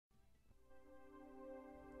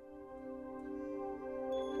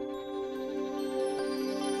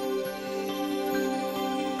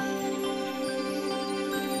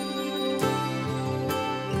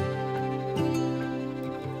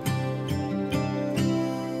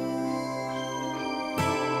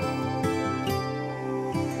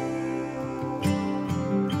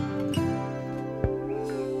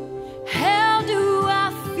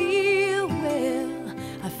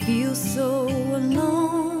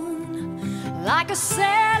like a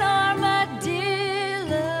sad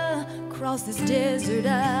armadillo, across this desert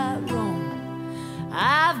I roam.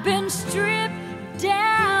 I've been stripped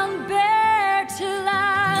down bare till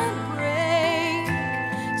I break,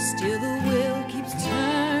 still the wheel keeps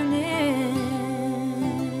turning.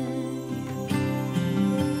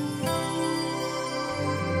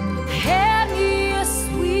 Hand me a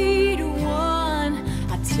sweet one,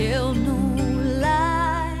 I tell no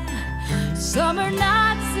lie. Summer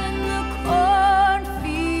nights in the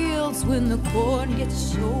cornfields when the corn gets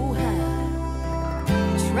so high.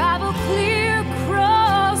 Travel clear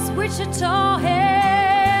across Wichita,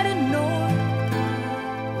 heading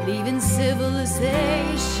north, leaving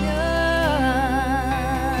civilization.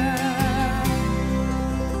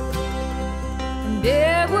 And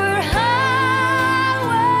there were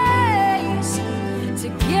highways to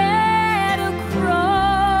get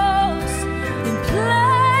across in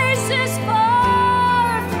places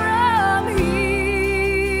far from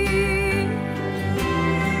here.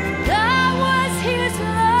 I was his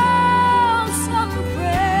lonesome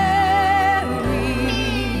prairie,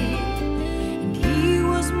 and he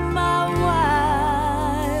was my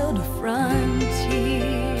wild frontier.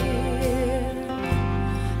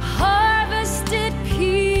 Harvested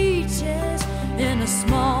peaches in a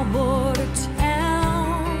small border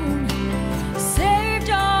town, saved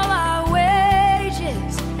all our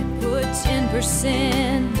wages and put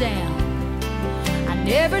 10% down. I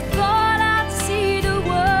never thought I'd see the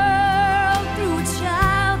world through a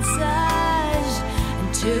child's eyes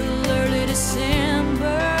until early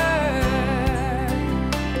December.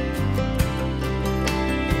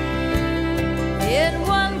 In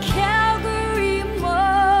one Calgary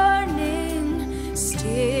morning,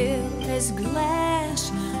 still as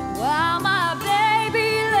glass, while my baby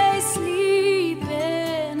lay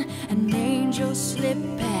sleeping, an angel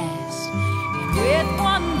slipped past, and with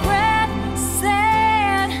one breath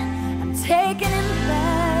said, I'm taking him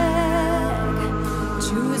back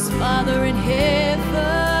to his Father in heaven.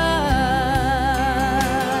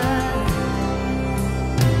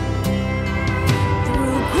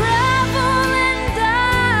 Through gravel and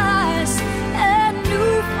ice and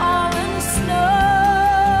new fallen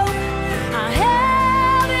snow, I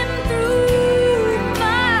held him through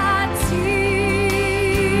my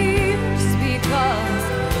tears, because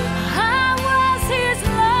I was his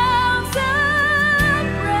lonesome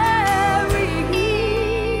prairie,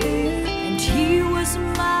 and he was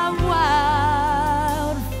my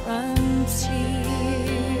wild frontier.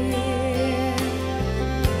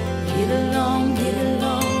 Get along, get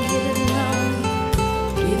along, get along,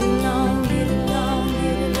 get along, get along,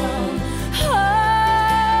 get along. Oh,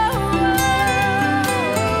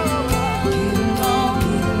 get along,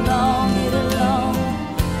 get along, get along,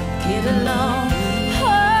 get along.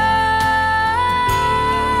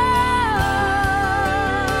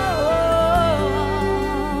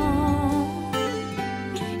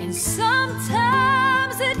 And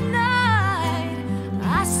sometimes at night,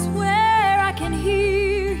 I swear I can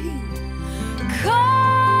hear him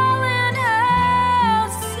calling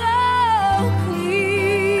out so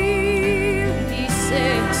clear. He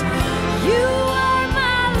says, you are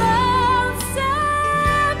my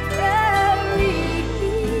lonesome prairie,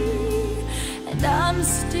 and I'm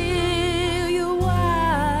still your wild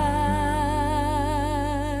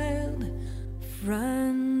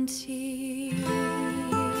frontier.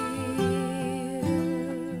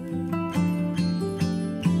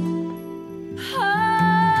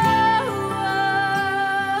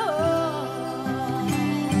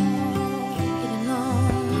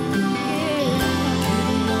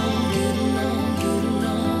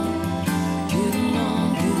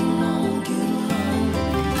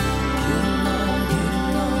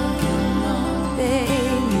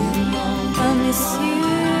 Baby, I miss you.